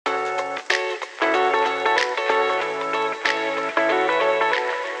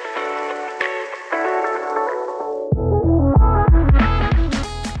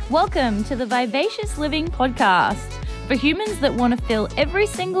Welcome to the Vivacious Living Podcast for humans that want to fill every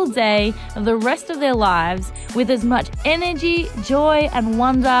single day of the rest of their lives with as much energy, joy, and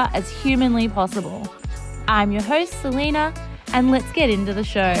wonder as humanly possible. I'm your host, Selena, and let's get into the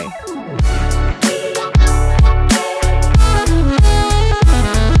show.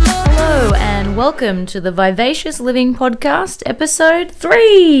 Hello, and welcome to the Vivacious Living Podcast, episode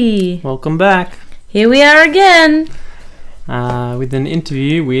 3. Welcome back. Here we are again. With an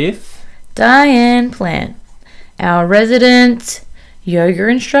interview with Diane Plant, our resident yoga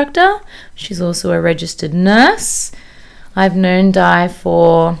instructor. She's also a registered nurse. I've known Di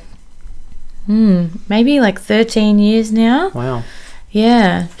for maybe like 13 years now. Wow.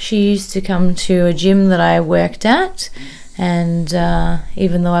 Yeah, she used to come to a gym that I worked at, and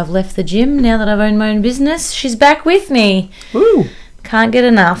even though I've left the gym, now that I've owned my own business, she's back with me. Woo! Can't get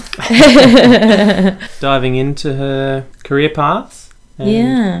enough. Diving into her career path.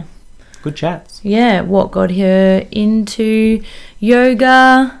 Yeah. Good chats. Yeah, what got her into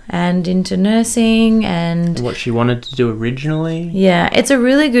yoga and into nursing and What she wanted to do originally. yeah, it's a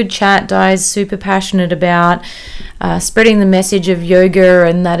really good chat. Di's super passionate about spreading the message of yoga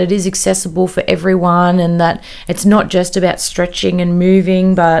and that it is accessible for everyone and that it's not just about stretching and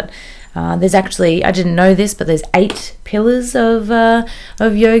moving, but there's actually, I didn't know this, but there's 8 pillars of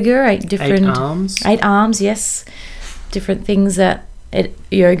yoga, 8 different 8 arms. 8 arms, yes, different things that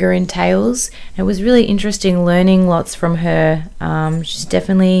yoga entails. It was really interesting learning lots from her. She's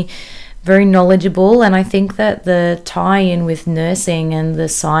definitely very knowledgeable, and I think that the tie-in with nursing and the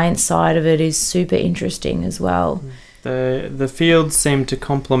science side of it is super interesting as well. The fields seem to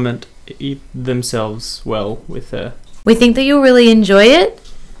complement themselves well with her. We think that you'll really enjoy it,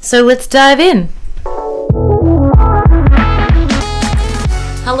 so let's dive in.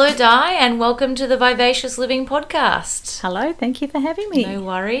 Hello, Di, and welcome to the Vivacious Living Podcast. Hello, thank you for having me. No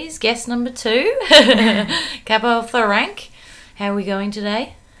worries. Guest number 2, Kappa of the rank. How are we going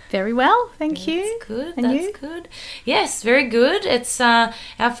today? Very well, thank you. That's good. And That's you? good. Yes, very good. It's our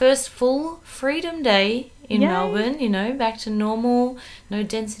first full freedom day in Yay. Melbourne. You know, back to normal. No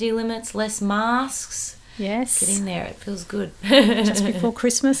density limits, less masks. Yes. Getting there. It feels good. Just before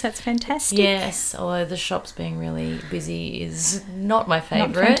Christmas, that's fantastic. Yes, although the shops being really busy is not my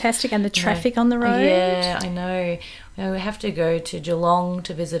favourite. Not fantastic, and the traffic on the road. Yeah, I know. We have to go to Geelong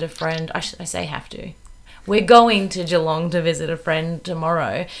to visit a friend. I say have to. We're going to Geelong to visit a friend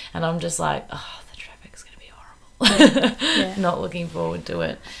tomorrow, and I'm just like, oh, the traffic's going to be horrible. Yeah. Not looking forward to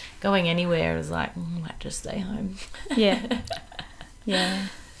it. Going anywhere is like, I might just stay home. Yeah. Yeah.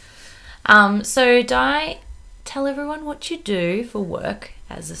 So Di, tell everyone what you do for work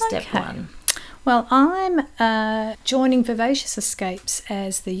as a step Okay. 1. Well, I'm joining Vivacious Escapes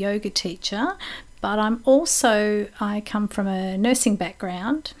as the yoga teacher, but I come from a nursing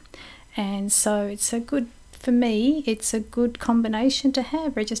background, and so it's a good combination to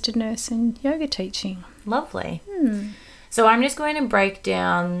have registered nurse and yoga teaching. Lovely. So I'm just going to break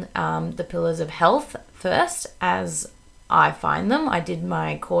down the pillars of health first as I find them. I did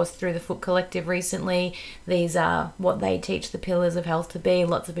my course through the Foot Collective recently. These are what they teach the pillars of health to be.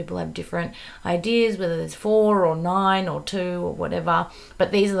 Lots of people have different ideas, whether there's 4 or 9 or 2 or whatever.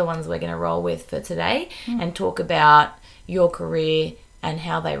 But these are the ones we're going to roll with for today and talk about your career and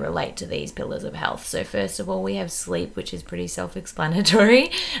how they relate to these pillars of health. So first of all, we have sleep, which is pretty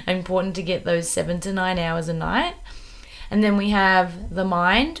self-explanatory. Important to get those 7 to 9 hours a night. And then we have the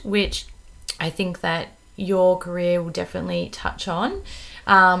mind, which I think that your career will definitely touch on.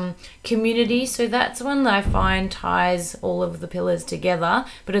 Community, so that's one that I find ties all of the pillars together,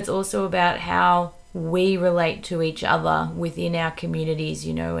 but it's also about how we relate to each other within our communities,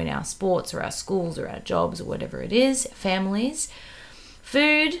 you know, in our sports or our schools or our jobs or whatever it is, families.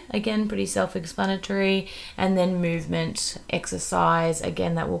 Food, again, pretty self-explanatory. And then movement, exercise,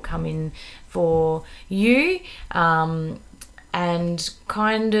 again, that will come in for you. And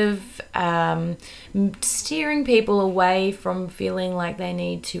kind of steering people away from feeling like they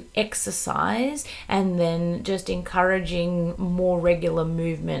need to exercise, and then just encouraging more regular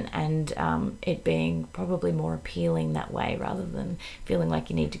movement and it being probably more appealing that way rather than feeling like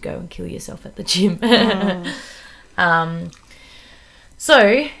you need to go and kill yourself at the gym.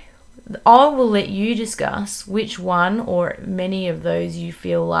 So I will let you discuss which one or many of those you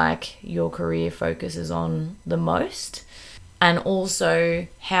feel like your career focuses on the most, and also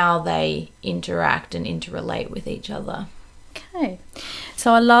how they interact and interrelate with each other. Okay.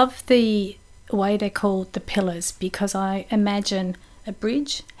 So I love the way they're called the pillars, because I imagine a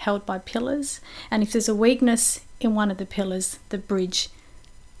bridge held by pillars, and if there's a weakness in one of the pillars, the bridge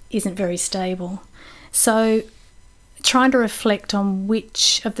isn't very stable. So trying to reflect on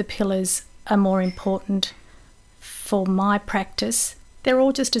which of the pillars are more important for my practice. They're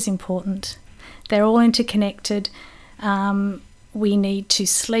all just as important. They're all interconnected. We need to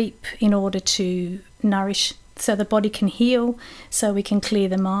sleep in order to nourish so the body can heal, so we can clear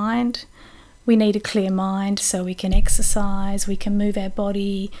the mind. We need a clear mind so we can exercise, we can move our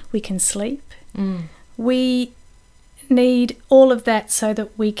body, we can sleep. We need all of that so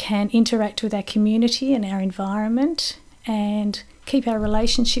that we can interact with our community and our environment and keep our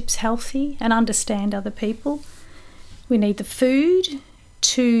relationships healthy and understand other people. We need the food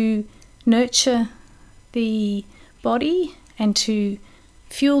to nurture the body and to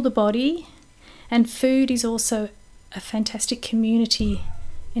fuel the body. And food is also a fantastic community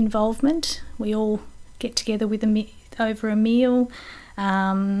involvement. We all get together with over a meal.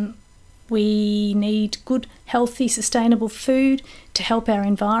 We need good, healthy, sustainable food to help our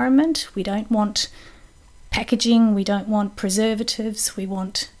environment. We don't want packaging, we don't want preservatives, we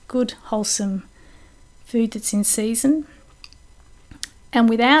want good, wholesome food that's in season. And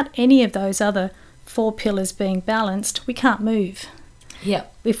without any of those other 4 pillars being balanced, we can't move.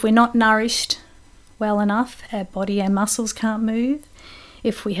 Yep. If we're not nourished well enough, our body, our muscles can't move.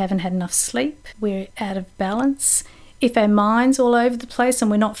 If we haven't had enough sleep, we're out of balance. If our mind's all over the place and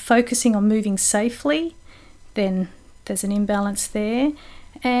we're not focusing on moving safely, then there's an imbalance there.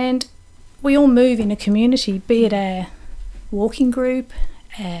 And we all move in a community, be it our walking group,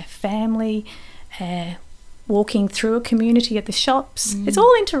 our family, our walking through a community at the shops. It's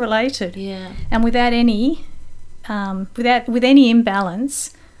all interrelated. Yeah. And without any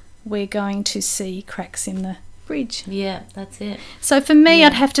imbalance, we're going to see cracks in the bridge. Yeah, that's it. So for me,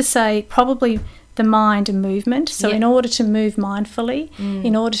 I'd have to say probably the mind and movement. So in order to move mindfully,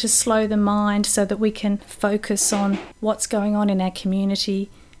 in order to slow the mind so that we can focus on what's going on in our community,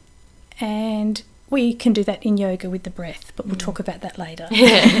 and we can do that in yoga with the breath, but we'll talk about that later.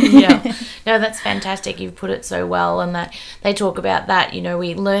 Yeah. No, that's fantastic. You've put it so well, and that they talk about that. You know,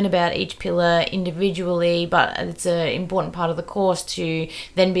 we learn about each pillar individually, but it's an important part of the course to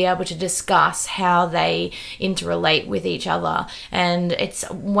then be able to discuss how they interrelate with each other. And it's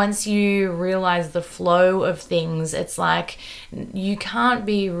once you realize the flow of things, it's like you can't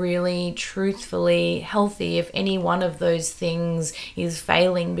be really truthfully healthy if any one of those things is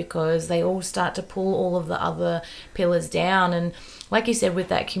failing, because they all start to pull all of the other pillars down. And like you said, with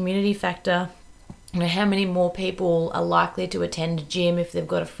that community factor, you know, how many more people are likely to attend a gym if they've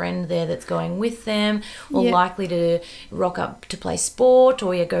got a friend there that's going with them, or likely to rock up to play sport,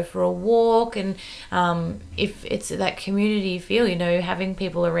 or you go for a walk. And if it's that community feel, you know, having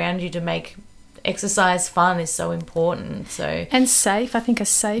people around you to make exercise fun is so important. So and safe. I think a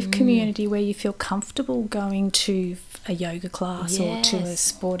safe community where you feel comfortable going to a yoga class or to a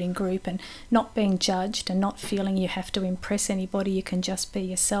sporting group and not being judged and not feeling you have to impress anybody. You can just be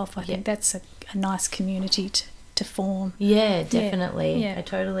yourself. I think that's a nice community to form. Yeah, definitely. Yeah. I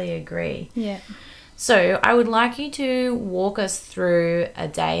totally agree. Yeah. So I would like you to walk us through a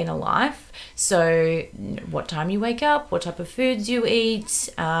day in a life. So what time you wake up, what type of foods you eat,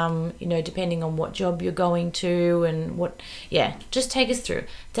 you know, depending on what job you're going to, and just take us through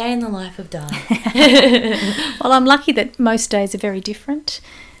day in the life of Di. Well, I'm lucky that most days are very different.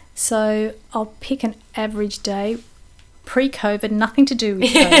 So I'll pick an average day pre-COVID, nothing to do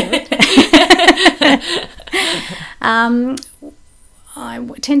with COVID. I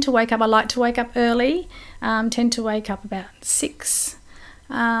tend to wake up, I like to wake up early, tend to wake up about 6,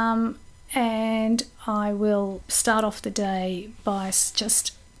 and I will start off the day by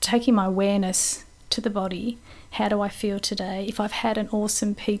just taking my awareness to the body. How do I feel today? If I've had an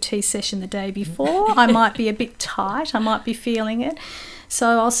awesome PT session the day before, I might be a bit tight, I might be feeling it.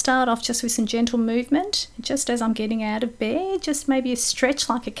 So I'll start off just with some gentle movement, just as I'm getting out of bed, just maybe a stretch,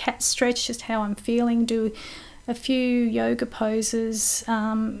 like a cat stretch, just how I'm feeling, do a few yoga poses,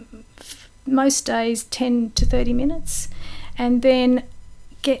 most days 10 to 30 minutes, and then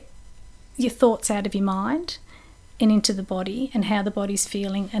get your thoughts out of your mind and into the body and how the body's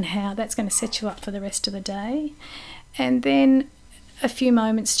feeling and how that's going to set you up for the rest of the day. And then a few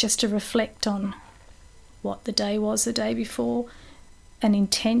moments just to reflect on what the day was the day before, an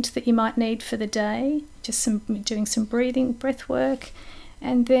intent that you might need for the day, just doing some breathing, breath work,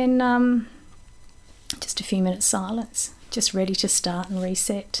 and then just a few minutes silence, just ready to start and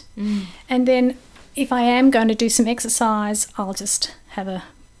reset. And then if I am going to do some exercise, I'll just have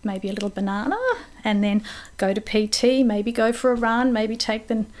maybe a little banana and then go to PT, maybe go for a run, maybe take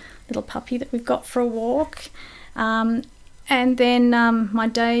the little puppy that we've got for a walk. And then my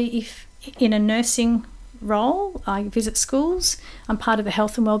day, if in a nursing role, I visit schools. I'm part of the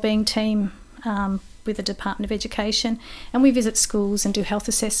health and wellbeing team with the Department of Education, and we visit schools and do health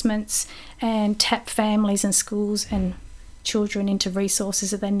assessments and tap families and schools and children into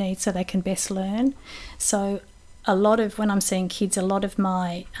resources that they need so they can best learn. So a lot of, when I'm seeing kids, a lot of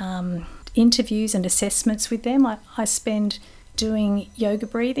my interviews and assessments with them, I spend doing yoga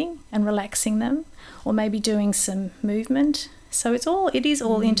breathing and relaxing them, or maybe doing some movement. So it is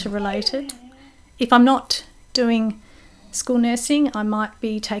all interrelated. If I'm not doing school nursing, I might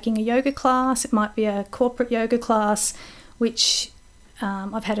be taking a yoga class. It might be a corporate yoga class, which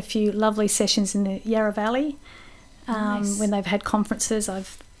I've had a few lovely sessions in the Yarra Valley. Nice. When they've had conferences,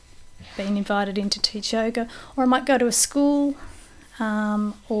 I've been invited in to teach yoga. Or I might go to a school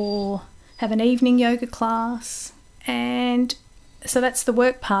or have an evening yoga class. And so that's the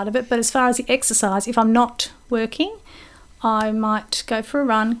work part of it. But as far as the exercise, if I'm not working, I might go for a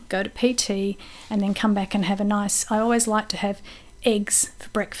run, go to PT, and then come back and have I always like to have eggs for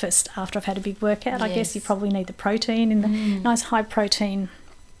breakfast after I've had a big workout. Yes. I guess you probably need the protein in the nice high protein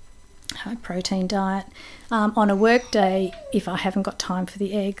diet. On a work day, if I haven't got time for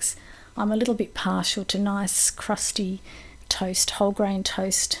the eggs, I'm a little bit partial to nice crusty toast, whole grain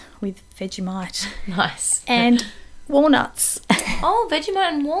toast with Vegemite Nice. and walnuts. Oh,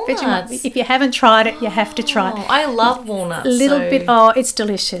 Vegemite and walnuts. Vegemite. If you haven't tried it, you have to try it. I love walnuts. A little so- bit. Oh, it's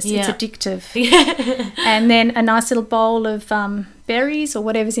delicious. Yeah. It's addictive. And then a nice little bowl of berries or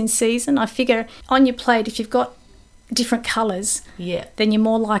whatever's in season. I figure on your plate, if you've got different colours, Yeah. then you're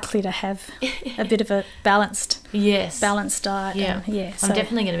more likely to have a bit of a balanced Yes. diet. Yeah. And, I'm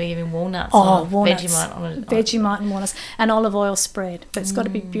definitely going to be giving walnuts. Oh, or walnuts. Vegemite on it. Vegemite and walnuts and olive oil spread. But it's got to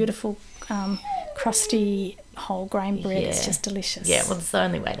be beautiful, crusty whole grain bread. It's Yeah. just delicious. Yeah, well, it's the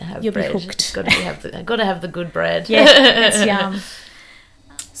only way to have You'll be bread. hooked. It's got to have the good bread. Yeah, it's yum.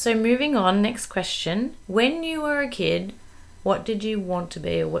 So moving on, next question. When you were a kid, what did you want to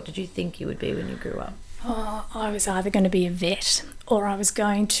be, or what did you think you would be when you grew up? Oh, I was either going to be a vet or I was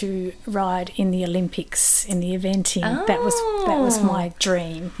going to ride in the Olympics in the eventing. That was my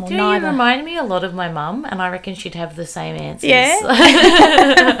dream. Well, Do you remind me a lot of my mum, and I reckon she'd have the same answers. Yeah?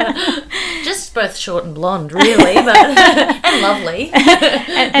 Just both short and blonde, really, but and lovely.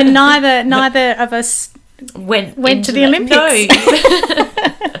 and neither of us Went to the Olympics.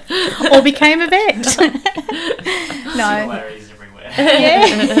 No. or became a vet. No. Similarities everywhere.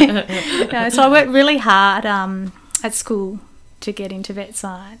 Yeah. No, so I worked really hard at school to get into vet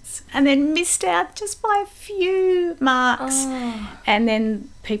science, and then missed out just by a few marks. Oh. And then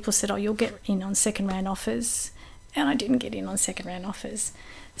people said, "Oh, you'll get in on second round offers," and I didn't get in on second round offers.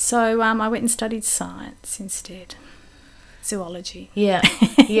 So I went and studied science instead, zoology. Yeah,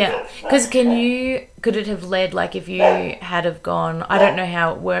 yeah. Because could it have led, like, if you had have gone, I don't know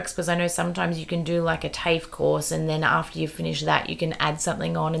how it works, because I know sometimes you can do like a TAFE course, and then after you finish that you can add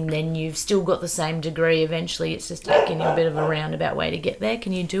something on, and then you've still got the same degree eventually. It's just taking you a bit of a roundabout way to get there.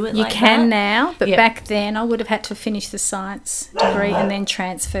 Can you do it You like can that? now, but Yeah. back then I would have had to finish the science degree and then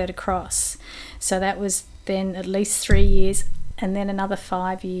transferred across. So that was then at least 3 years and then another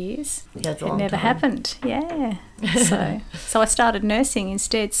 5 years. Yeah, that's a It long never time. happened. Yeah. So I started nursing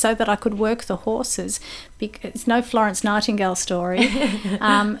instead so that I could work the horses. It's no Florence Nightingale story.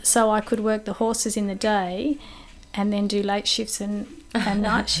 So I could work the horses in the day and then do late shifts and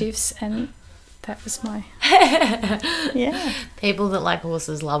night shifts, and that was my... Yeah. People that like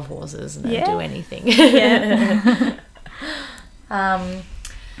horses love horses and Yeah. they'll do anything. Yeah.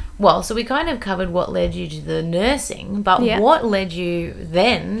 Well, so we kind of covered what led you to the nursing, but Yeah. what led you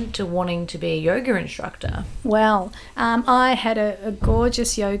then to wanting to be a yoga instructor? Well, I had a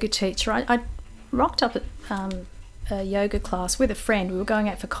gorgeous yoga teacher. I rocked up at a yoga class with a friend. We were going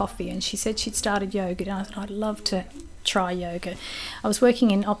out for coffee, and she said she'd started yoga, and I thought I'd love to try yoga. I was working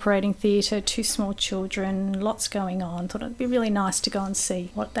in operating theatre, 2 small children, lots going on. Thought it'd be really nice to go and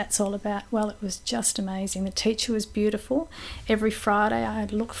see what that's all about. Well, it was just amazing. The teacher was beautiful. Every Friday I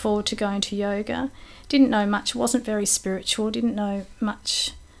looked forward to going to yoga. Didn't know much, wasn't very spiritual, didn't know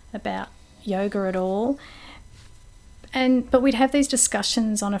much about yoga at all. But we'd have these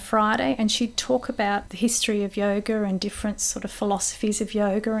discussions on a Friday, and she'd talk about the history of yoga and different sort of philosophies of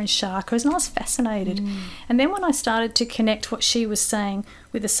yoga and chakras, and I was fascinated. And then when I started to connect what she was saying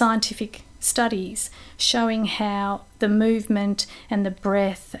with the scientific studies showing how the movement and the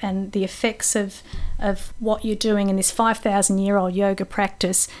breath and the effects of what you're doing in this 5,000-year-old yoga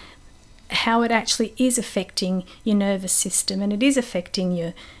practice, how it actually is affecting your nervous system, and it is affecting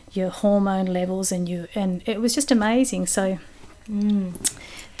your hormone levels, and it was just amazing. So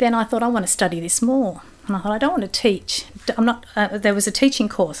then I thought, I want to study this more, and I thought, I don't want to teach. There was a teaching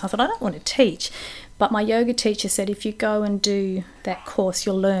course. I thought, I don't want to teach, but my yoga teacher said, if you go and do that course,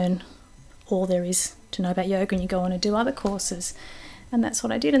 you'll learn all there is to know about yoga, and you go on and do other courses. And that's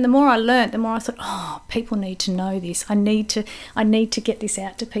what I did. And the more I learnt, the more I thought, oh, people need to know this. I need to get this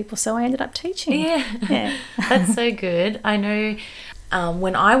out to people. So I ended up teaching. Yeah. That's so good. I know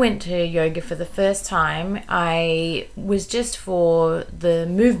when I went to yoga for the first time, I was just for the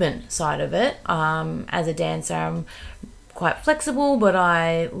movement side of it. As a dancer, I'm quite flexible, but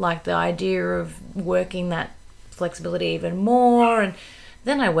I like the idea of working that flexibility even more. And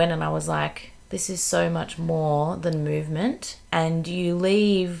then I went and I was like, this is so much more than movement, and you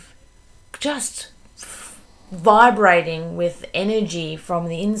leave just vibrating with energy from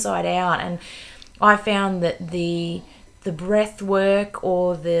the inside out. And I found that the breath work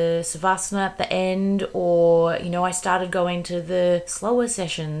or the savasana at the end, or, you know, I started going to the slower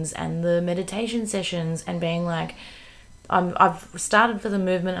sessions and the meditation sessions and being like, I've started for the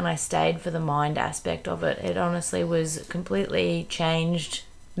movement and I stayed for the mind aspect of it. It honestly was completely changed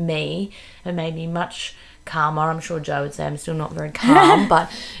me and made me much calmer. I'm sure Joe would say I'm still not very calm,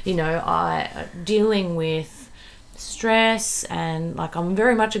 but, you know, I dealing with stress and like I'm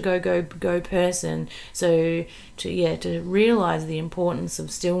very much a go person. So to realize the importance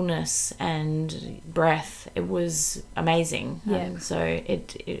of stillness and breath, it was amazing. Yeah. And so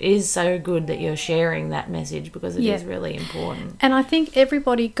it is so good that you're sharing that message, because it is really important. And I think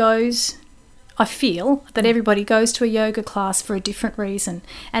I feel that everybody goes to a yoga class for a different reason,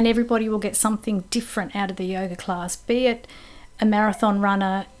 and everybody will get something different out of the yoga class, be it a marathon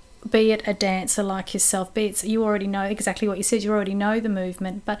runner, be it a dancer like yourself, be it you already know exactly what you said, you already know the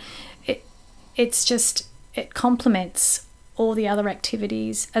movement, but it complements all the other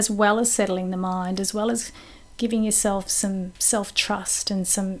activities, as well as settling the mind, as well as giving yourself some self-trust and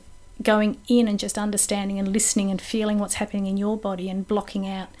some going in and just understanding and listening and feeling what's happening in your body and blocking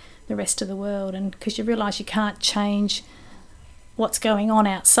out the rest of the world. And because you realise you can't change what's going on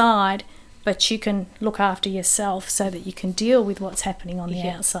outside, but you can look after yourself so that you can deal with what's happening on the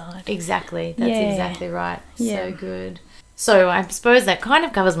outside. Exactly. That's exactly right. So good. So I suppose that kind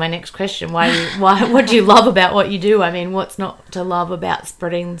of covers my next question. Why what do you love about what you do? I mean, what's not to love about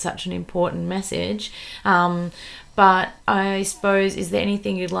spreading such an important message? But I suppose, is there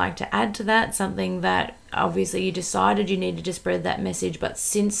anything you'd like to add to that? Something that obviously you decided you needed to spread that message, but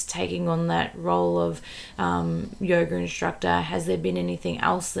since taking on that role of yoga instructor, has there been anything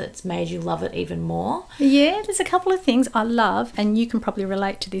else that's made you love it even more? Yeah, there's a couple of things I love, and you can probably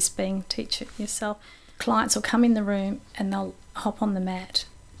relate to this being a teacher yourself. Clients will come in the room and they'll hop on the mat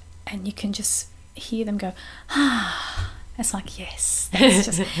and you can just hear them go, ah. It's like, yes, that's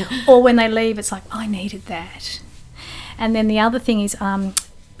just... Or when they leave, it's like, I needed that. And then the other thing is,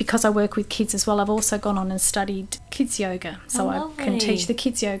 because I work with kids as well, I've also gone on and studied kids yoga. So I can teach the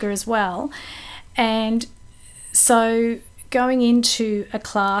kids yoga as well. And so going into a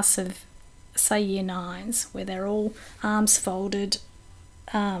class of, say, year 9s, where they're all arms folded,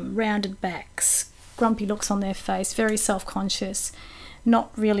 rounded backs, grumpy looks on their face, very self-conscious,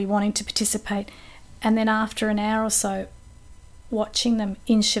 not really wanting to participate. And then after an hour or so, watching them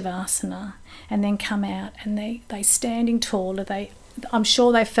in Shavasana and then come out and they standing taller, I'm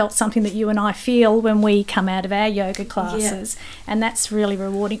sure they felt something that you and I feel when we come out of our yoga classes, and that's really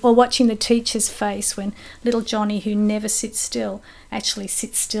rewarding. Or watching the teacher's face when little Johnny, who never sits still, actually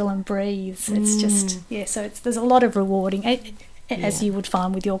sits still and breathes. It's just, so there's a lot of rewarding, as you would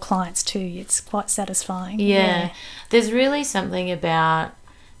find with your clients too. It's quite satisfying. There's really something about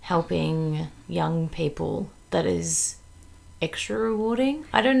helping young people that is extra rewarding.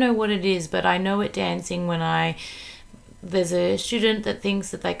 I don't know what it is, but I know at dancing when there's a student that thinks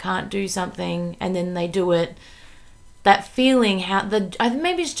that they can't do something and then they do it, that feeling,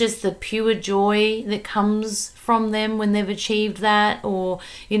 maybe it's just the pure joy that comes from them when they've achieved that, or,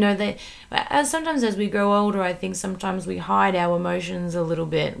 you know, sometimes as we grow older, I think sometimes we hide our emotions a little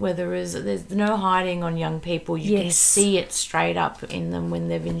bit, where there's no hiding on young people. You can see it straight up in them when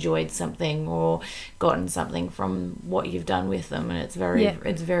they've enjoyed something or gotten something from what you've done with them, and it's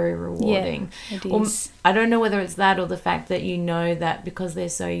very rewarding. It is. I don't know whether it's that or the fact that you know that because they're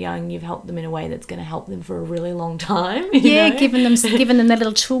so young, you've helped them in a way that's going to help them for a really long time. You know? Giving them their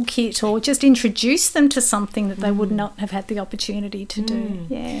little toolkit, or just introduce them to something that they would not have had the opportunity to do.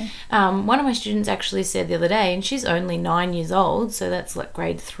 One of my students actually said the other day, and she's only 9 years old, so that's like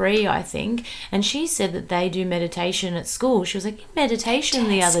grade 3, I think, and she said that they do meditation at school. She was like, meditation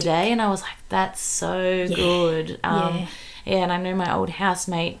the other day, and I was like, that's so good. And I know my old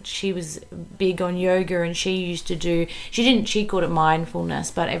housemate, she was big on yoga, and she called it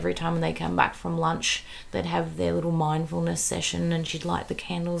mindfulness, but every time they come back from lunch, they'd have their little mindfulness session, and she'd light the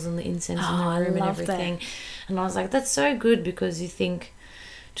candles and the incense in the room and everything. And I was like, that's so good, because you think,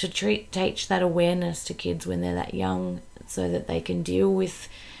 teach that awareness to kids when they're that young, so that they can deal with.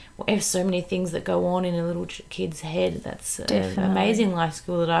 There's so many things that go on in a little kid's head. That's an amazing life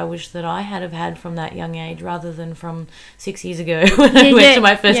skill that I wish that I had from that young age, rather than from 6 years ago when I went to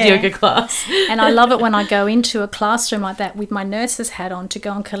my first yoga class. And I love it when I go into a classroom like that with my nurse's hat on to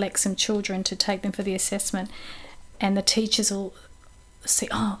go and collect some children to take them for the assessment, and the teachers will see,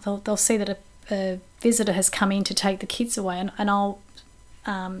 they'll see that a visitor has come in to take the kids away, and I'll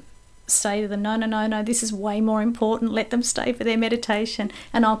say to them, no, this is way more important, let them stay for their meditation,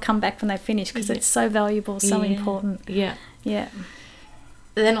 and I'll come back when they finish, because it's so valuable, so important.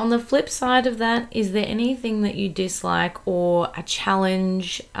 Then on the flip side of that, is there anything that you dislike, or a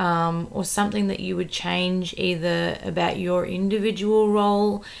challenge, or something that you would change, either about your individual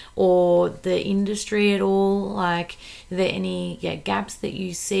role or the industry at all? Like, are there any gaps that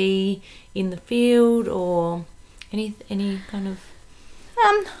you see in the field, or any kind of...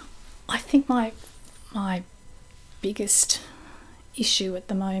 I think my biggest issue at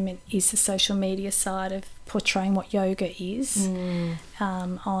the moment is the social media side of portraying what yoga is.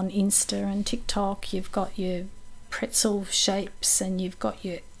 On Insta and TikTok, you've got your pretzel shapes, and you've got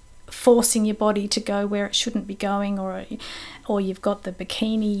your forcing your body to go where it shouldn't be going, or you've got the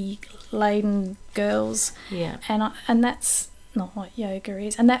bikini laden girls, and that's not what yoga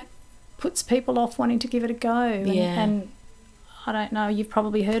is, and that puts people off wanting to give it a go. And I don't know, you've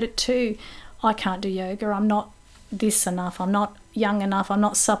probably heard it too. I can't do yoga. I'm not this enough. I'm not young enough. I'm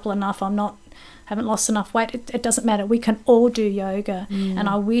not supple enough. Haven't lost enough weight. It doesn't matter. We can all do yoga. And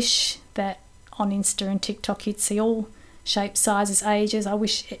I wish that on Insta and TikTok you'd see all shapes, sizes, ages. I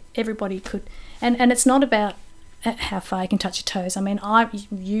wish everybody could. And it's not about how far you can touch your toes. I mean,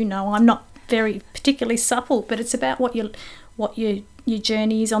 I'm not very particularly supple, but it's about what your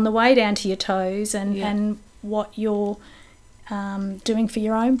journey is on the way down to your toes, and what you're doing for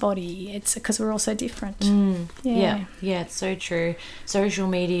your own body. It's because we're all so different. It's so true. Social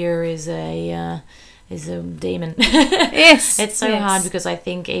media is a demon. Yes, it's so hard, because I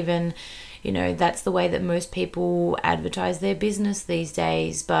think even that's the way that most people advertise their business these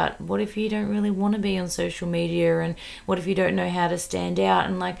days. But what if you don't really want to be on social media, and what if you don't know how to stand out,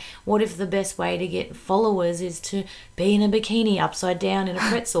 and what if the best way to get followers is to be in a bikini upside down in a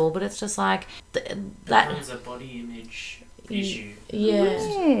pretzel? But it's just like that becomes a body image issue.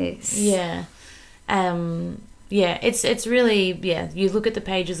 It's really, you look at the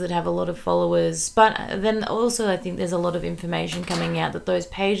pages that have a lot of followers, but then also I think there's a lot of information coming out that those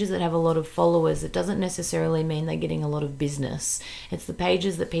pages that have a lot of followers, it doesn't necessarily mean they're getting a lot of business. It's the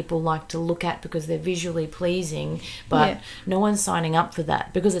pages that people like to look at because they're visually pleasing, but no one's signing up for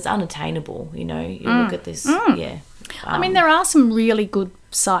that because it's unattainable. You look at this, I mean, there are some really good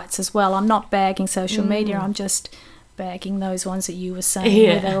sites as well. I'm not bagging social media, I'm just bagging those ones that you were saying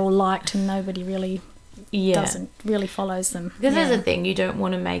where they're all liked and nobody really doesn't really follows them. Because there's a thing, you don't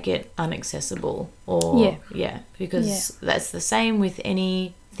want to make it inaccessible, or because that's the same with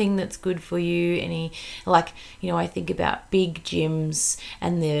anything that's good for you. I think about big gyms,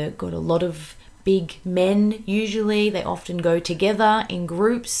 and they've got a lot of big men. Usually they often go together in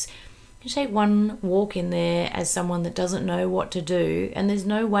groups. You take one walk in there as someone that doesn't know what to do, and there's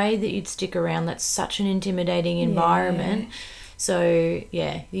no way that you'd stick around. That's such an intimidating environment. So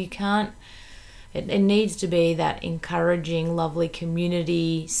you can't. It needs to be that encouraging, lovely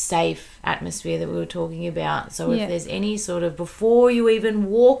community, safe atmosphere that we were talking about. So if there's any sort of, before you even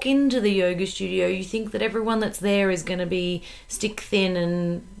walk into the yoga studio, you think that everyone that's there is going to be stick thin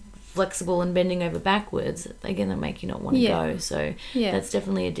and flexible and bending over backwards, they're going to make you not want to go. So that's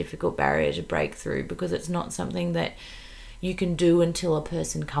definitely a difficult barrier to break through, because it's not something that you can do until a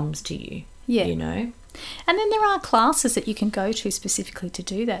person comes to you, And then there are classes that you can go to specifically to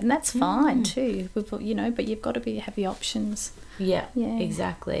do that, and that's fine too. But you've got to have the options. Yeah,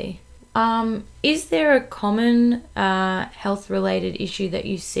 exactly. Is there a common health-related issue that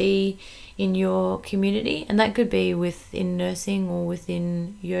you see in your community? And that could be within nursing or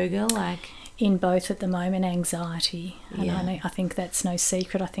within yoga, In both at the moment, anxiety. And I think that's no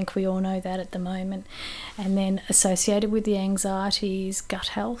secret. I think we all know that at the moment. And then associated with the anxiety is gut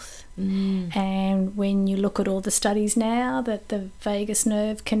health. And when you look at all the studies now that the vagus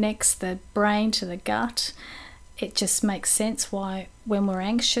nerve connects the brain to the gut, it just makes sense why when we're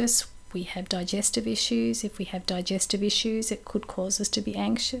anxious we have digestive issues. If we have digestive issues, it could cause us to be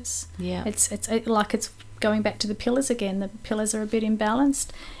anxious. It's going back to the pillars again. The pillars are a bit imbalanced,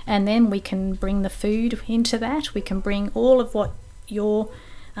 and then we can bring the food into that. We can bring all of what your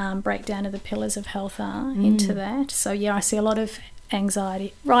breakdown of the pillars of health are into that. So I see a lot of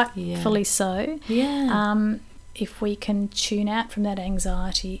anxiety, rightfully so. if we can tune out from that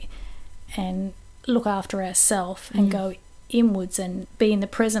anxiety and look after ourselves and go inwards and be in the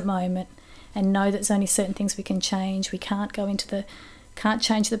present moment and know that there's only certain things we can change. We can't can't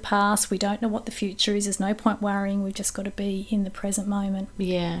change the past. We don't know what the future is. There's no point worrying. We've just got to be in the present moment.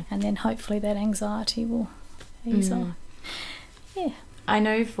 Yeah. And then hopefully that anxiety will ease off. Yeah. I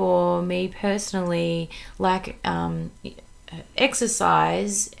know for me personally, like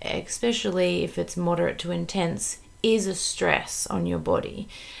exercise, especially if it's moderate to intense, is a stress on your body,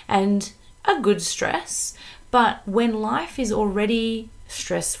 and a good stress. But when life is already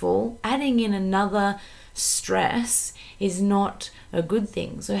stressful, adding in another stress is not a good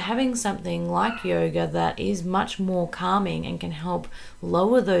thing. So having something like yoga that is much more calming and can help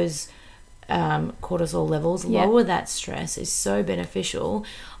lower those cortisol levels, lower that stress, is so beneficial.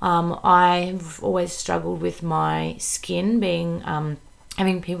 I've always struggled with my skin being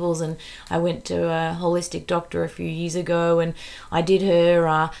having pimples, and I went to a holistic doctor a few years ago, and I did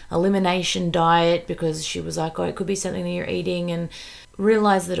her elimination diet because she was like, oh, it could be something that you're eating, and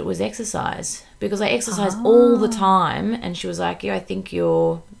realized that it was exercise, because I exercise all the time. And she was like, yeah, I think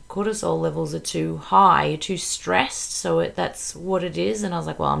your cortisol levels are too high, you're too stressed, so that's what it is. And I was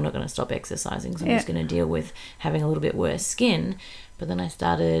like, well, I'm not going to stop exercising, so I'm just going to deal with having a little bit worse skin. But then I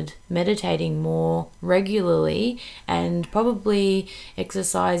started meditating more regularly and probably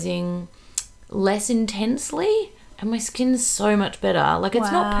exercising less intensely, and my skin's so much better. Like,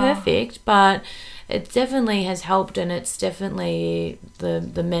 it's not perfect, but it definitely has helped, and it's definitely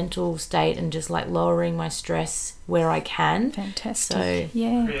the mental state and just like lowering my stress where I can. Fantastic. So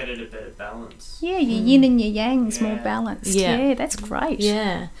created a better balance. Yeah, your yin and your yang's more balanced. Yeah, that's great.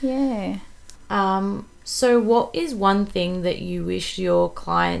 Yeah. Yeah. So what is one thing that you wish your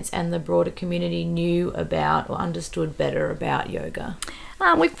clients and the broader community knew about or understood better about yoga?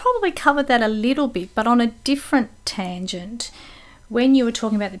 We've probably covered that a little bit, but on a different tangent. When you were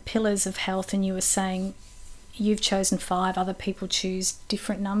talking about the pillars of health and you were saying you've chosen 5, other people choose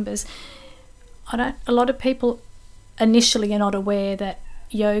different numbers, a lot of people initially are not aware that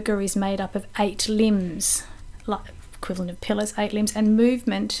yoga is made up of 8 limbs, like equivalent of pillars, 8 limbs, and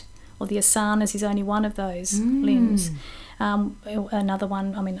movement, or the asanas, is only one of those limbs. Another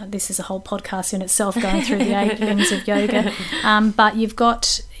one, I mean, this is a whole podcast in itself, going through the 8 limbs of yoga. But you've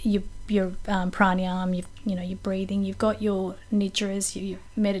got your pranayama, your breathing, you've got your nidras, your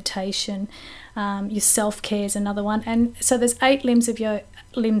meditation, your self-care is another one. And so there's 8 limbs of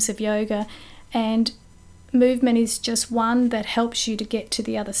yoga, and movement is just one that helps you to get to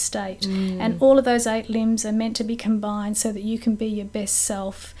the other state. And all of those 8 limbs are meant to be combined so that you can be your best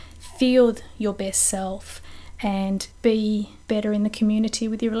self, feel your best self, and be better in the community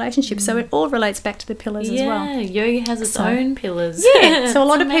with your relationship. So it all relates back to the pillars as well. Yeah, yoga has its own pillars. Yeah, so a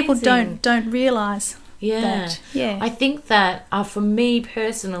lot of people don't realise that. Yeah. I think that for me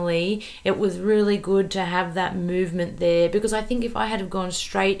personally, it was really good to have that movement there, because I think if I had have gone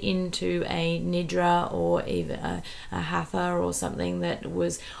straight into a nidra or even a hatha or something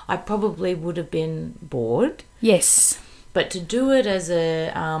I probably would have been bored. Yes. But to do it as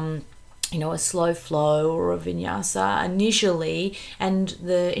a slow flow or a vinyasa initially, and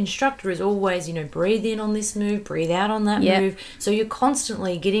the instructor is always, breathe in on this move, breathe out on that move. So you're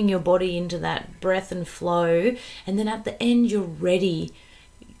constantly getting your body into that breath and flow, and then at the end you're ready.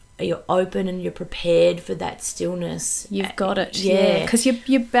 You're open and you're prepared for that stillness. You've got it. Yeah. Because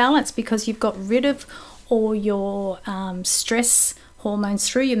you're balanced, because you've got rid of all your stress hormones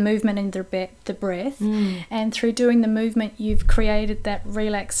through your movement and the breath, and through doing the movement you've created that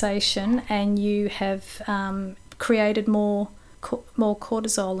relaxation, and you have created more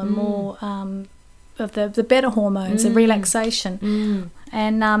cortisol and more of the better hormones, the relaxation,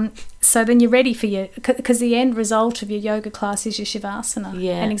 and so then you're ready for because the end result of your yoga class is your shavasana,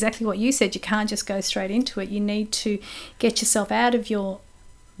 and exactly what you said, you can't just go straight into it. You need to get yourself out of your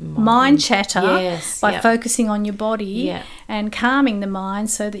mind chatter by focusing on your body and calming the mind,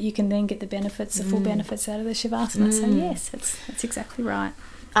 so that you can then get the full benefits out of the shavasana. So yes, that's exactly right.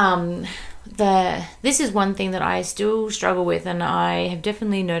 This is one thing that I still struggle with, and I have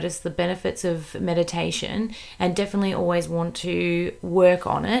definitely noticed the benefits of meditation and definitely always want to work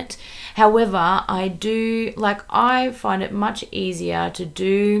on it. However, I find it much easier to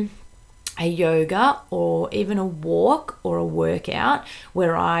do a yoga or even a walk or a workout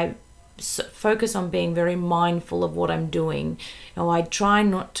where I focus on being very mindful of what I'm doing. I try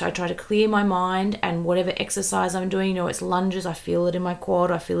to clear my mind, and whatever exercise I'm doing, it's lunges, I feel it in my quad,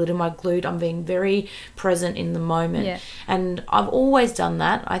 I feel it in my glute. I'm being very present in the moment. Yeah. And I've always done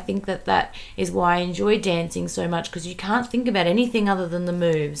that. I think that is why I enjoy dancing so much, because you can't think about anything other than the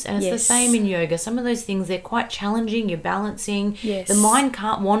moves. And it's the same in yoga. Some of those things, they're quite challenging. You're balancing. Yes. The mind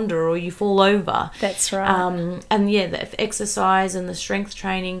can't wander or you fall over. That's right. And the exercise and the strength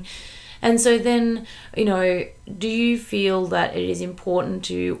training. And so then, do you feel that it is important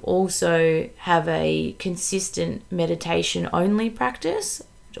to also have a consistent meditation only practice?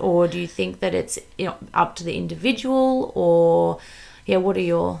 Or do you think that it's up to the individual? Or, what are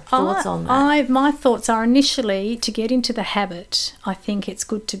your thoughts on that? My thoughts are, initially, to get into the habit, I think it's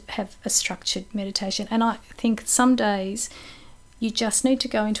good to have a structured meditation. And I think some days you just need to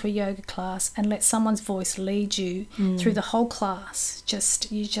go into a yoga class and let someone's voice lead you through the whole class.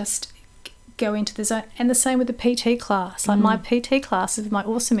 You just go into the zone. And the same with the PT class. Like my PT class with my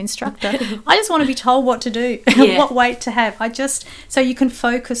awesome instructor, I just want to be told what to do, what weight to have. So you can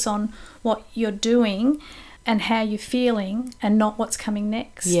focus on what you're doing and how you're feeling, and not what's coming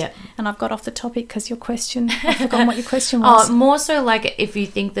next. Yeah. And I've got off the topic because I've forgotten what your question was. More so like if you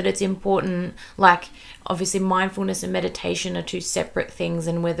think that it's important, like obviously mindfulness and meditation are two separate things,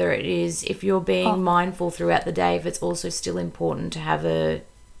 and whether it is, if you're being mindful throughout the day, if it's also still important to have a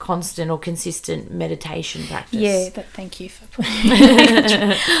constant or consistent meditation practice. Yeah, thank you for putting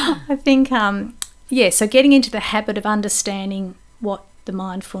that. I think, so getting into the habit of understanding what the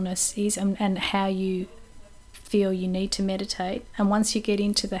mindfulness is and how you feel you need to meditate. And once you get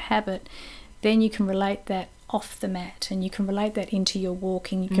into the habit, then you can relate that off the mat, and you can relate that into your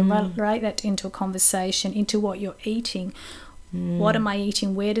walking. You can relate that into a conversation, into what you're eating. What am I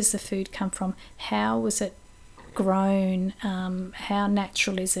eating? Where does the food come from? How was it grown? How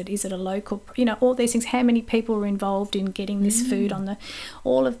natural is it? Is it a local, all these things? How many people are involved in getting this food on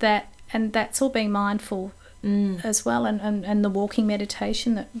all of that? And that's all being mindful as well. And the walking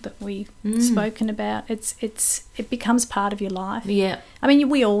meditation that we've spoken about, it becomes part of your life. Yeah. I mean,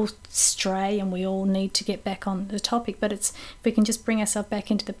 we all stray and we all need to get back on the topic, but if we can just bring ourselves back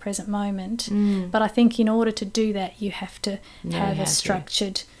into the present moment. But I think in order to do that, you have to have a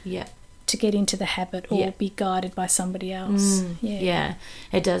structured to get into the habit, or be guided by somebody else.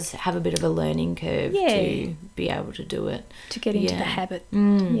 It does have a bit of a learning curve to be able to do it, to get into the habit.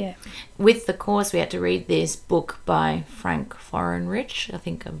 With the course, we had to read this book by Frank Florenrich. I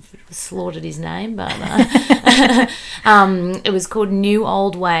think I've slaughtered his name, but it was called New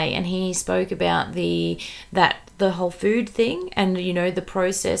Old Way, and he spoke about the whole food thing, and the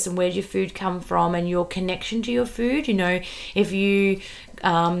process, and where your food come from, and your connection to your food. If you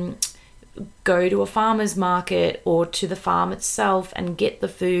go to a farmer's market or to the farm itself and get the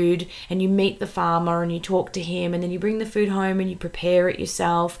food, and you meet the farmer and you talk to him, and then you bring the food home and you prepare it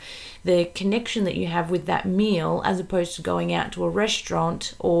yourself, the connection that you have with that meal, as opposed to going out to a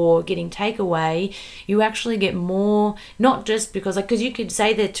restaurant or getting takeaway, you actually get more, not just because you could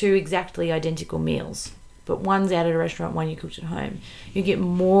say they're two exactly identical meals, but one's out at a restaurant, one you cooked at home. You get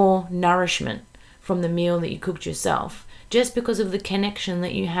more nourishment from the meal that you cooked yourself, just because of the connection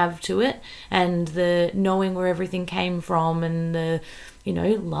that you have to it, and the knowing where everything came from, and the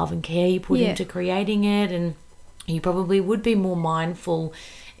love and care you put into creating it. And you probably would be more mindful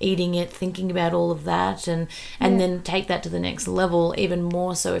eating it, thinking about all of that, and then take that to the next level, even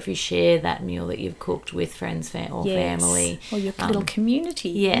more so if you share that meal that you've cooked with friends family, or your little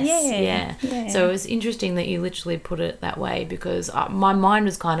community. So it was interesting that you literally put it that way, because my mind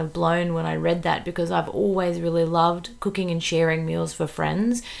was kind of blown when I read that, because I've always really loved cooking and sharing meals for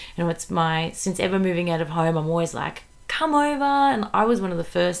friends. It's since ever moving out of home, I'm always like, come over. And I was one of the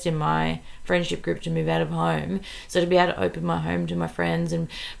first in my friendship group to move out of home, so to be able to open my home to my friends and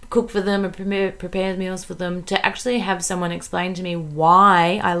cook for them and prepare meals for them, to actually have someone explain to me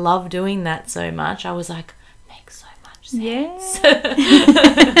why I love doing that so much, I was like, makes so much sense.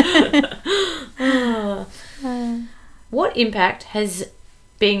 What impact has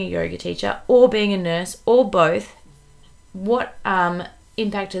being a yoga teacher or being a nurse or both, what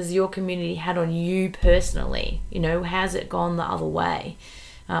impact has your community had on you personally? How's it gone the other way?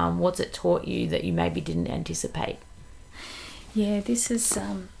 What's it taught you that you maybe didn't anticipate? This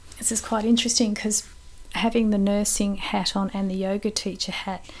is quite interesting, because having the nursing hat on and the yoga teacher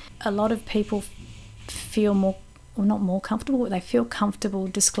hat, a lot of people feel more, or not more comfortable, they feel comfortable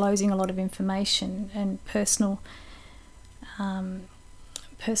disclosing a lot of information and personal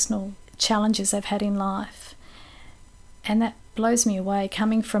challenges they've had in life. And that blows me away,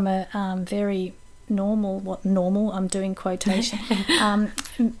 coming from a very normal, I'm doing quotation,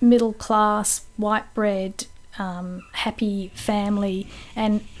 middle class, white bread, happy family,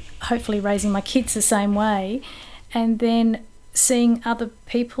 and hopefully raising my kids the same way, and then seeing other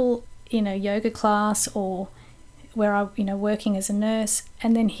people in a yoga class or where I, working as a nurse,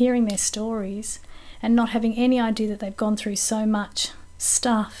 and then hearing their stories and not having any idea that they've gone through so much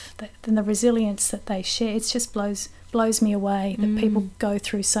stuff, and the resilience that they share, it just blows me away that people go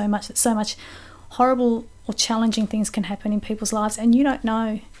through so much, that so much horrible or challenging things can happen in people's lives and you don't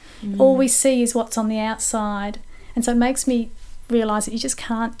know. All we see is what's on the outside, and so it makes me realise that you just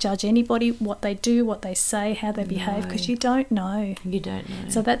can't judge anybody, what they do, what they say, how they behave, because you don't know.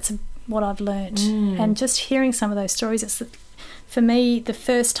 So that's what I've learnt. And just hearing some of those stories, for me, the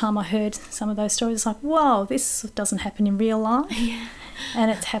first time I heard some of those stories, it's like, whoa, this doesn't happen in real life.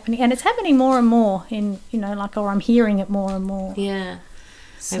 And it's happening more and more in, or I'm hearing it more and more.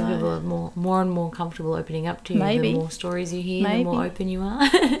 So, maybe people are more and more comfortable opening up to you. Maybe. The more stories you hear, the more open you are.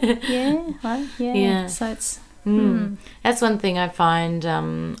 So it's that's one thing I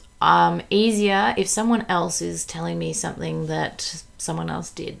find easier if someone else is telling me something that someone else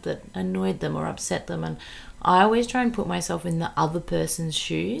did that annoyed them or upset them, and I always try and put myself in the other person's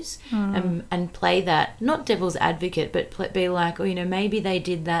shoes and play that, not devil's advocate, but be like, maybe they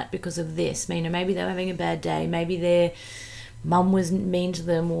did that because of this. Maybe they were having a bad day. Maybe their mum was mean to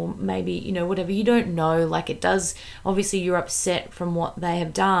them, or maybe, whatever. You don't know. Like, it does, obviously you're upset from what they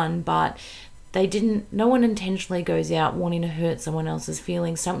have done, but no one intentionally goes out wanting to hurt someone else's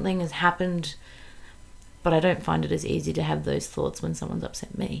feelings. Something has happened, but I don't find it as easy to have those thoughts when someone's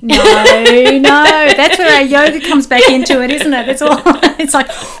upset me. No, that's where our yoga comes back into it, isn't it? It's all, it's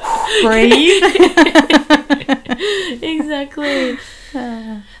like, breathe. Exactly.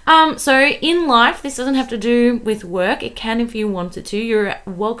 So in life, this doesn't have to do with work. It can if you want it to. You're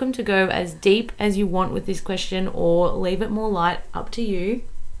welcome to go as deep as you want with this question or leave it more light, up to you.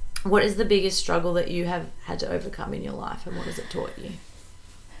 What is the biggest struggle that you have had to overcome in your life, and what has it taught you?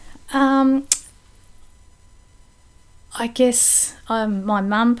 I guess my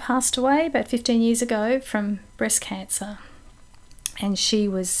mum passed away about 15 years ago from breast cancer, and she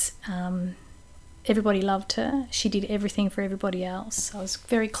was, everybody loved her. She did everything for everybody else. I was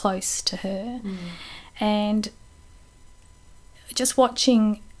very close to her. And just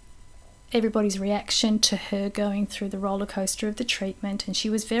watching everybody's reaction to her going through the roller coaster of the treatment, and she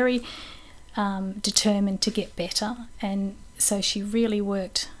was very determined to get better, and so she really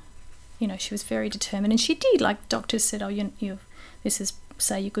worked. She was very determined, and she did, like doctors said, this is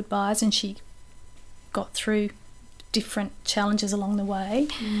say your goodbyes, and she got through different challenges along the way.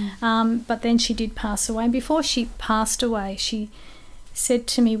 But then she did pass away, and before she passed away, she said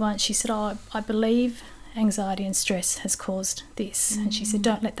to me once, she said, I believe anxiety and stress has caused this. And she said,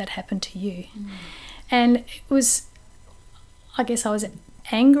 don't let that happen to you. And it was, I guess I was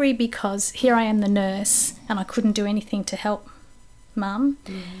angry because here I am, the nurse, and I couldn't do anything to help Mum.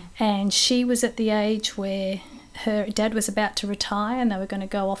 And she was at the age where her dad was about to retire, and they were going to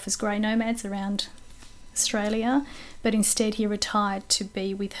go off as grey nomads around Australia, but instead he retired to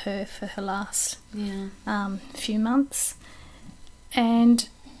be with her for her last few months. And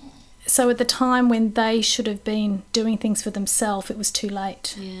so at the time when they should have been doing things for themselves, it was too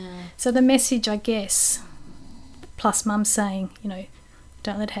late. So the message, I guess, plus Mum saying,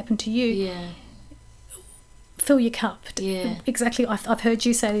 don't let it happen to you, fill your cup. Exactly. I've heard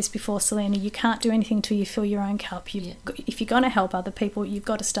you say this before, Selena. You can't do anything till you fill your own cup. If you're going to help other people, you've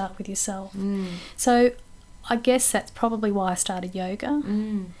got to start with yourself. So I guess that's probably why I started yoga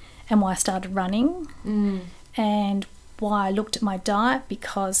and why I started running and why I looked at my diet,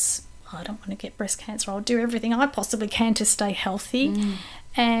 because I don't want to get breast cancer. I'll do everything I possibly can to stay healthy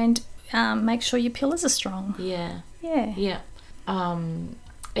and make sure your pillars are strong.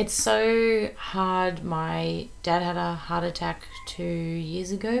 It's so hard. My dad had a heart attack 2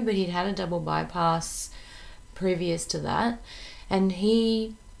 years ago, but he'd had a double bypass previous to that, and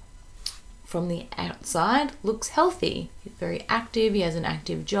he, from the outside, looks healthy. He's very active, he has an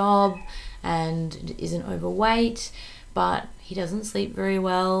active job and isn't overweight, but he doesn't sleep very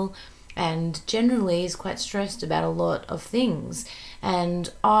well and generally is quite stressed about a lot of things. And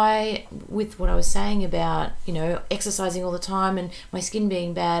with what I was saying about, exercising all the time and my skin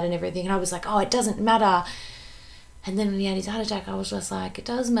being bad and everything, and I was like, oh, it doesn't matter. And then when he had his heart attack, I was just like, it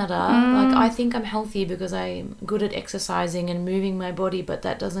does matter. Like, I think I'm healthy because I'm good at exercising and moving my body, but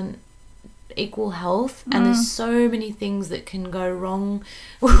that doesn't equal health. And there's so many things that can go wrong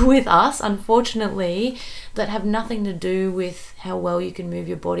with us, unfortunately, that have nothing to do with how well you can move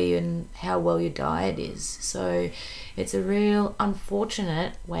your body and how well your diet is. So it's a real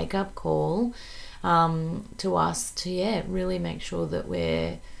unfortunate wake-up call. to us to really make sure that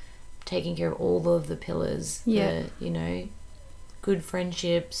we're taking care of all of the pillars. Yeah. Good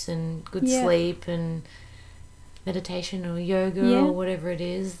friendships and good Yeah. sleep and meditation or yoga Yeah. or whatever it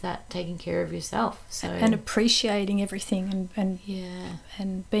is, that taking care of yourself. So And appreciating everything and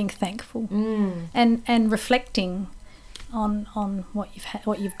being thankful and reflecting on what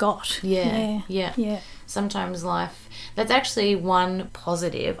you've got. Yeah. Sometimes life, that's actually one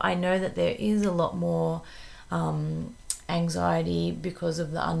positive. I know that there is a lot more anxiety because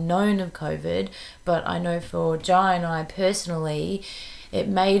of the unknown of COVID, but I know for Jai and I personally, it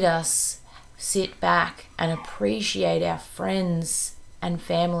made us sit back and appreciate our friends and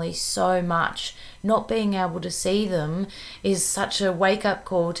family so much. Not being able to see them is such a wake-up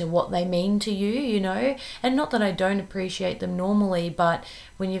call to what they mean to you, and not that I don't appreciate them normally, but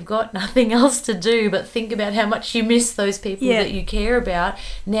when you've got nothing else to do but think about how much you miss those people that you care about,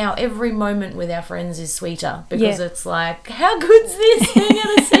 now every moment with our friends is sweeter, because it's like, how good's this, being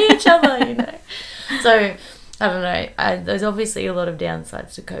able to see each other, So I don't know. There's obviously a lot of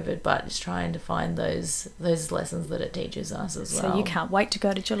downsides to COVID, but it's trying to find those lessons that it teaches us as well. So you can't wait to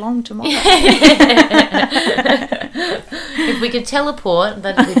go to Geelong tomorrow. If we could teleport,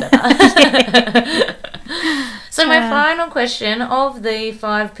 that'd be better. So my final question, of the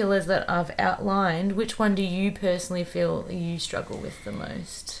 5 pillars that I've outlined, which one do you personally feel you struggle with the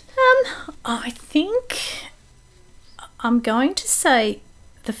most? I think I'm going to say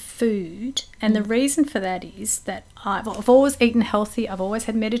the food, and the reason for that is that I've always eaten healthy. I've always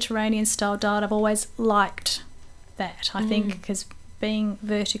had Mediterranean style diet. I've always liked that. I think because being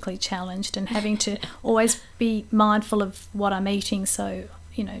vertically challenged and having to always be mindful of what I'm eating, so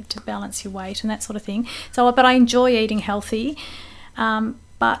to balance your weight and that sort of thing. But I enjoy eating healthy.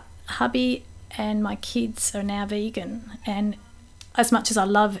 But hubby and my kids are now vegan, and as much as I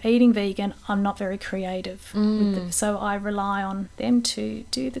love eating vegan, I'm not very creative with them. So I rely on them to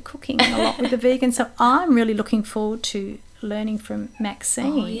do the cooking a lot with the vegan. So I'm really looking forward to learning from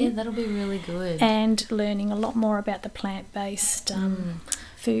Maxine. Oh, yeah, that'll be really good. And learning a lot more about the plant-based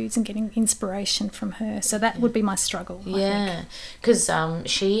foods and getting inspiration from her. So that would be my struggle, I think. Because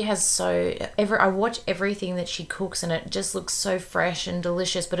she has I watch everything that she cooks, and it just looks so fresh and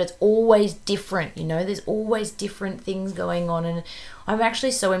delicious, but it's always different, there's always different things going on, and I'm actually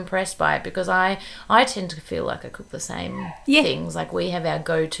so impressed by it, because I tend to feel like I cook the same things. Like, we have our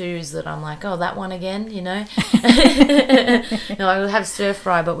go-tos that I'm like, oh, that one again, I'll have stir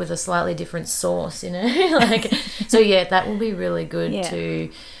fry but with a slightly different sauce, that will be really good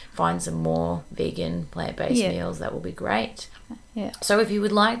to find some more vegan plant-based meals. That will be great. So if you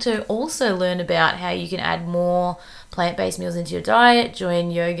would like to also learn about how you can add more plant-based meals into your diet,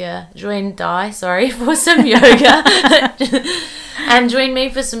 join Di for some yoga and join me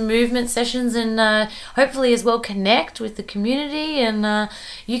for some movement sessions, and hopefully as well connect with the community. And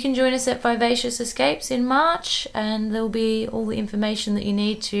you can join us at Vivacious Escapes in March, and there'll be all the information that you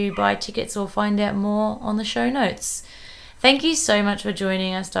need to buy tickets or find out more on the show notes. Thank you so much for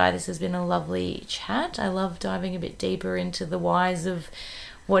joining us, Di. This has been a lovely chat. I love diving a bit deeper into the whys of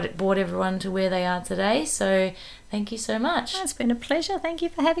what brought everyone to where they are today. So thank you so much. It's been a pleasure. Thank you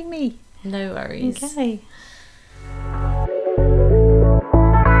for having me. No worries. Okay.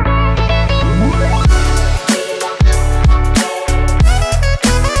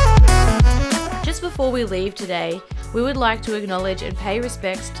 Just before we leave today, we would like to acknowledge and pay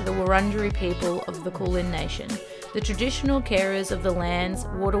respects to the Wurundjeri people of the Kulin Nation, the traditional carers of the lands,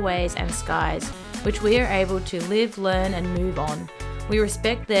 waterways and skies, which we are able to live, learn and move on. We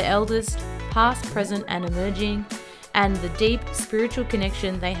respect their elders, past, present and emerging, and the deep spiritual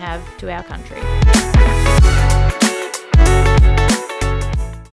connection they have to our country.